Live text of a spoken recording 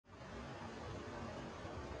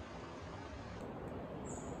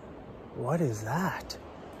What is that?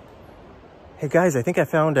 Hey guys, I think I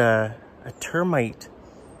found a termite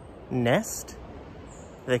nest.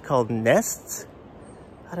 Are they called nests?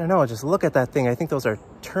 I don't know, just look at that thing. I think those are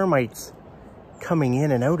termites coming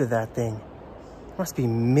in and out of that thing. There must be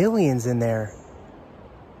millions in there.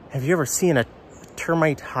 Have you ever seen a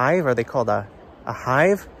termite hive? Are they called a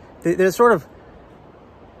hive? They're sort of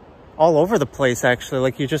all over the place, actually.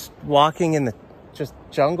 Like you're just walking in the just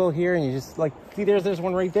jungle here and you just like, see there's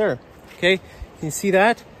one right there. Okay, can you see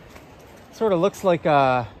that? It sort of looks like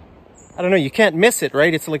I don't know, you can't miss it,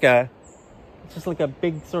 right? It's just like a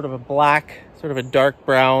big sort of a black, sort of a dark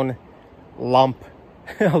brown lump.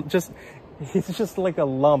 It's just like a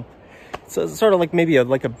lump. So it's sort of like maybe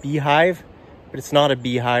like a beehive, but it's not a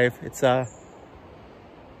beehive. It's a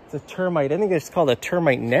termite. I think it's called a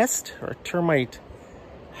termite nest or a termite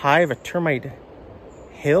hive, a termite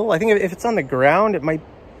hill. I think if it's on the ground, it might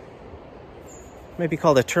be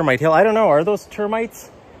called a termite hill. I don't know. Are those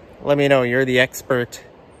termites? Let me know. You're the expert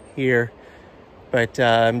here. But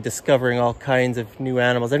I'm discovering all kinds of new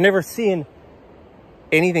animals. I've never seen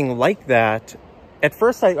anything like that. At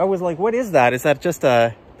first, I was like, what is that? Is that just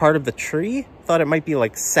a part of the tree? Thought it might be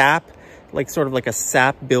like sap, like sort of like a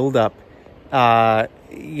sap buildup,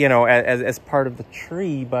 you know, as part of the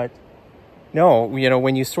tree. But no, you know,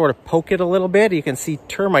 when you sort of poke it a little bit, you can see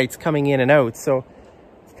termites coming in and out. So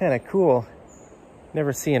it's kind of cool.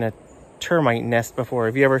 Never seen a termite nest before.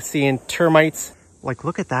 Have you ever seen termites? Like,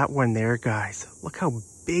 look at that one there, guys. Look how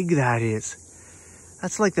big that is.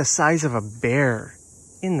 That's like the size of a bear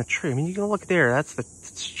in the tree. I mean, you can look there. That's the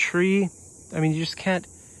tree. I mean, you just can't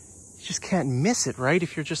miss it, right?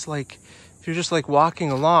 If you're just like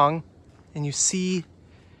walking along and you see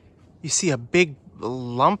a big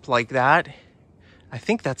lump like that, I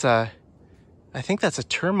think that's a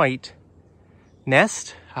termite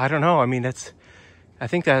nest. I don't know. I mean, I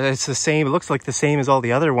think that it's the same. It looks like the same as all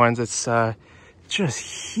the other ones. It's just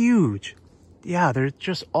huge. Yeah, they're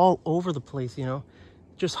just all over the place, you know.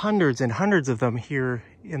 Just hundreds and hundreds of them here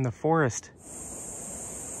in the forest.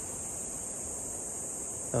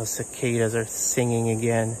 Those cicadas are singing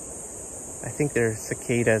again. I think they're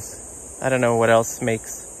cicadas. I don't know what else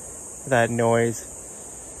makes that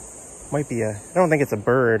noise. Might be I don't think it's a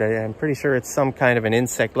bird. I'm pretty sure it's some kind of an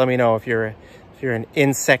insect. Let me know if you're an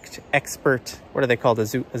insect expert. What are they called? A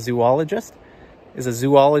zoologist? Is a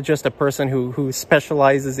zoologist a person who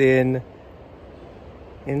specializes in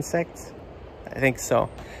insects? I think so.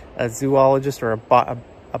 A zoologist or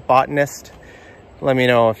a botanist. Let me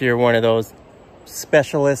know if you're one of those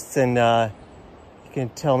specialists, and you can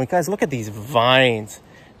tell me. Guys, look at these vines.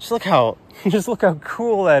 Just look how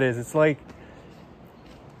cool that is. It's like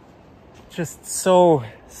just so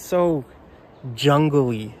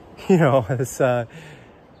jungly. You know,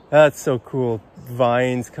 that's so cool.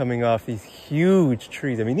 Vines coming off these huge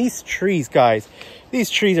trees. I mean, these trees, guys, these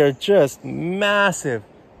trees are just massive.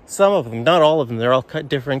 Some of them, not all of them, they're all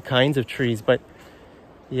different kinds of trees, but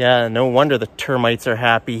yeah, no wonder the termites are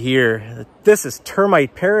happy here. This is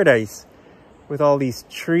termite paradise with all these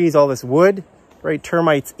trees, all this wood, right?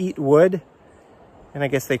 Termites eat wood, and I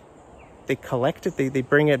guess they collect it, they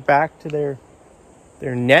bring it back to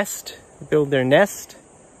their nest, build their nest,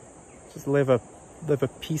 just live a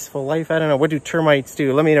peaceful life. I don't know. What do termites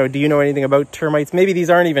do? Let me know. Do you know anything about termites? Maybe these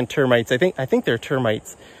aren't even termites. I think they're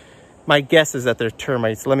termites. My guess is that they're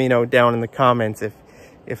termites. Let me know down in the comments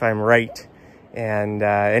if I'm right. And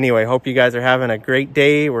anyway, hope you guys are having a great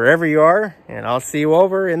day wherever you are. And I'll see you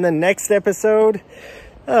over in the next episode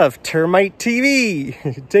of Termite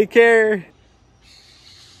TV. Take care.